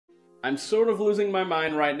I'm sort of losing my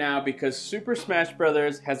mind right now because Super Smash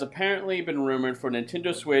Bros. Has apparently been rumored for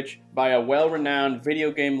Nintendo Switch by a well-renowned video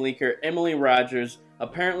game leaker, Emily Rogers.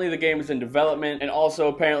 Apparently the game is in development, and also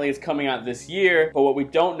apparently it's coming out this year, but what we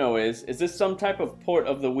don't know is this some type of port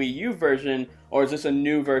of the Wii U version, or is this a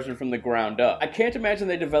new version from the ground up? I can't imagine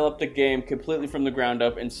they developed a game completely from the ground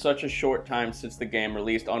up in such a short time since the game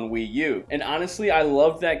released on Wii U. And honestly, I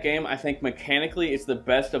loved that game. I think mechanically it's the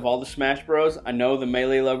best of all the Smash Bros. I know the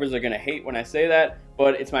Melee lovers are gonna hate when I say that,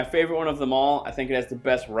 but it's my favorite one of them all. I think it has the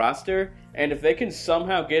best roster, and if they can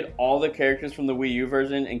somehow get all the characters from the Wii U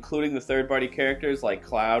version, including the third-party characters like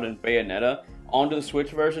Cloud and Bayonetta, onto the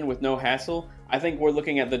Switch version with no hassle, I think we're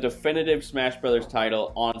looking at the definitive Smash Bros.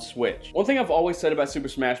 Title on Switch. One thing I've always said about Super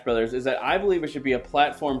Smash Bros. Is that I believe it should be a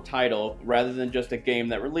platform title rather than just a game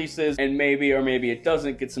that releases and maybe or maybe it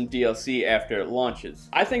doesn't get some DLC after it launches.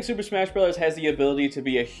 I think Super Smash Bros. Has the ability to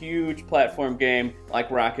be a huge platform game like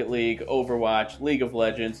Rocket League, Overwatch, League of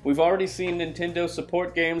Legends. We've already seen Nintendo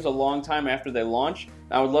support games a long time after they launch.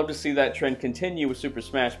 I would love to see that trend continue with Super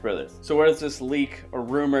Smash Bros. So where does this leak or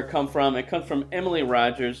rumor come from? It comes from Emily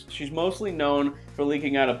Rogers. She's mostly known for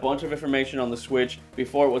leaking out a bunch of information on the Switch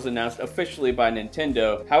before it was announced officially by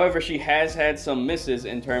Nintendo. However, she has had some misses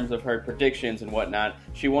in terms of her predictions and whatnot.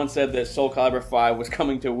 She once said that Soul Calibur 5 was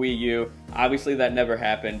coming to Wii U. Obviously that never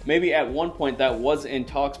happened. Maybe at one point that was in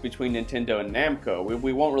talks between Nintendo and Namco.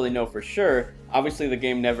 We won't really know for sure. Obviously the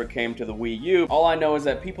game never came to the Wii U. All I know is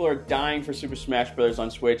that people are dying for Super Smash Bros. On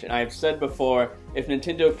Switch, and I have said before, if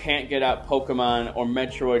Nintendo can't get out Pokemon or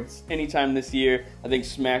Metroid anytime this year, I think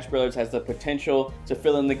Smash Bros. Has the potential to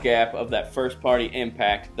fill in the gap of that first-party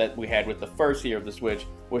impact that we had with the first year of the Switch,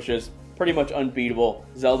 which is pretty much unbeatable.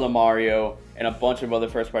 Zelda, Mario, and a bunch of other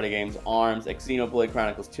first-party games, ARMS, Xenoblade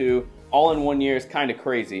Chronicles 2, all in one year is kind of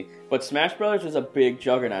crazy. But Smash Bros. Is a big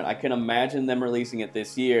juggernaut. I can imagine them releasing it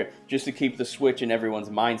this year just to keep the Switch in everyone's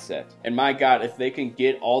mindset. And my god, if they can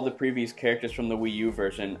get all the previous characters from the Wii U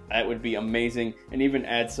version, that would be amazing, and even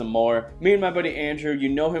add some more. Me and my buddy Andrew, you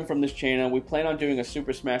know him from this channel, we plan on doing a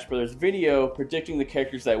Super Smash Bros. Video predicting the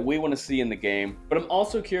characters that we want to see in the game. But I'm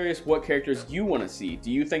also curious what characters you want to see.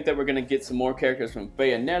 Do you think that we're going to get some more characters from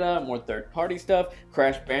Bayonetta, more third-party stuff,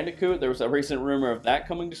 Crash Bandicoot? There was a recent rumor of that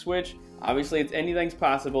coming to Switch. Obviously, anything's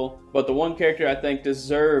possible, but the one character I think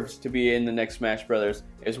deserves to be in the next Smash Bros.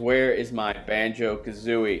 Is where is my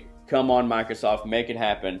Banjo-Kazooie? Come on, Microsoft, make it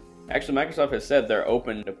happen. Actually, Microsoft has said they're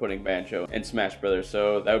open to putting Banjo in Smash Bros.,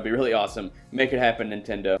 so that would be really awesome. Make it happen,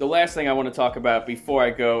 Nintendo. The last thing I want to talk about before I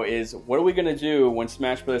go is, what are we going to do when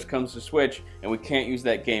Smash Bros. Comes to Switch and we can't use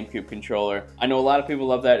that GameCube controller? I know a lot of people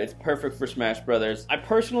love that. It's perfect for Smash Bros. I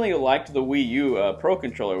personally liked the Wii U Pro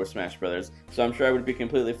Controller with Smash Bros., so I'm sure I would be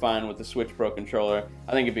completely fine with the Switch Pro Controller.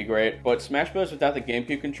 I think it'd be great, but Smash Bros. Without the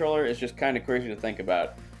GameCube controller is just kind of crazy to think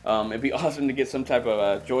about. It'd be awesome to get some type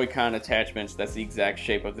of Joy-Con attachments that's the exact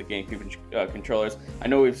shape of the GameCube controllers. I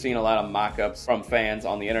know we've seen a lot of mock-ups from fans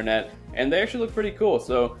on the internet, and they actually look pretty cool,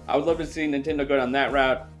 so I would love to see Nintendo go down that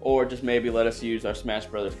route, or just maybe let us use our Smash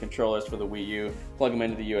Bros. Controllers for the Wii U, plug them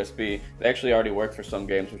into the USB. They actually already work for some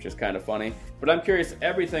games, which is kind of funny. But I'm curious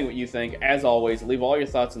everything what you think. As always, leave all your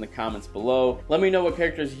thoughts in the comments below. Let me know what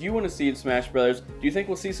characters you want to see in Smash Bros. Do you think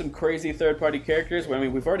we'll see some crazy third-party characters? Well, I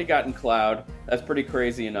mean, we've already gotten Cloud. That's pretty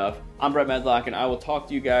crazy enough. I'm Brett Medlock, and I will talk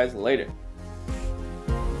to you guys later.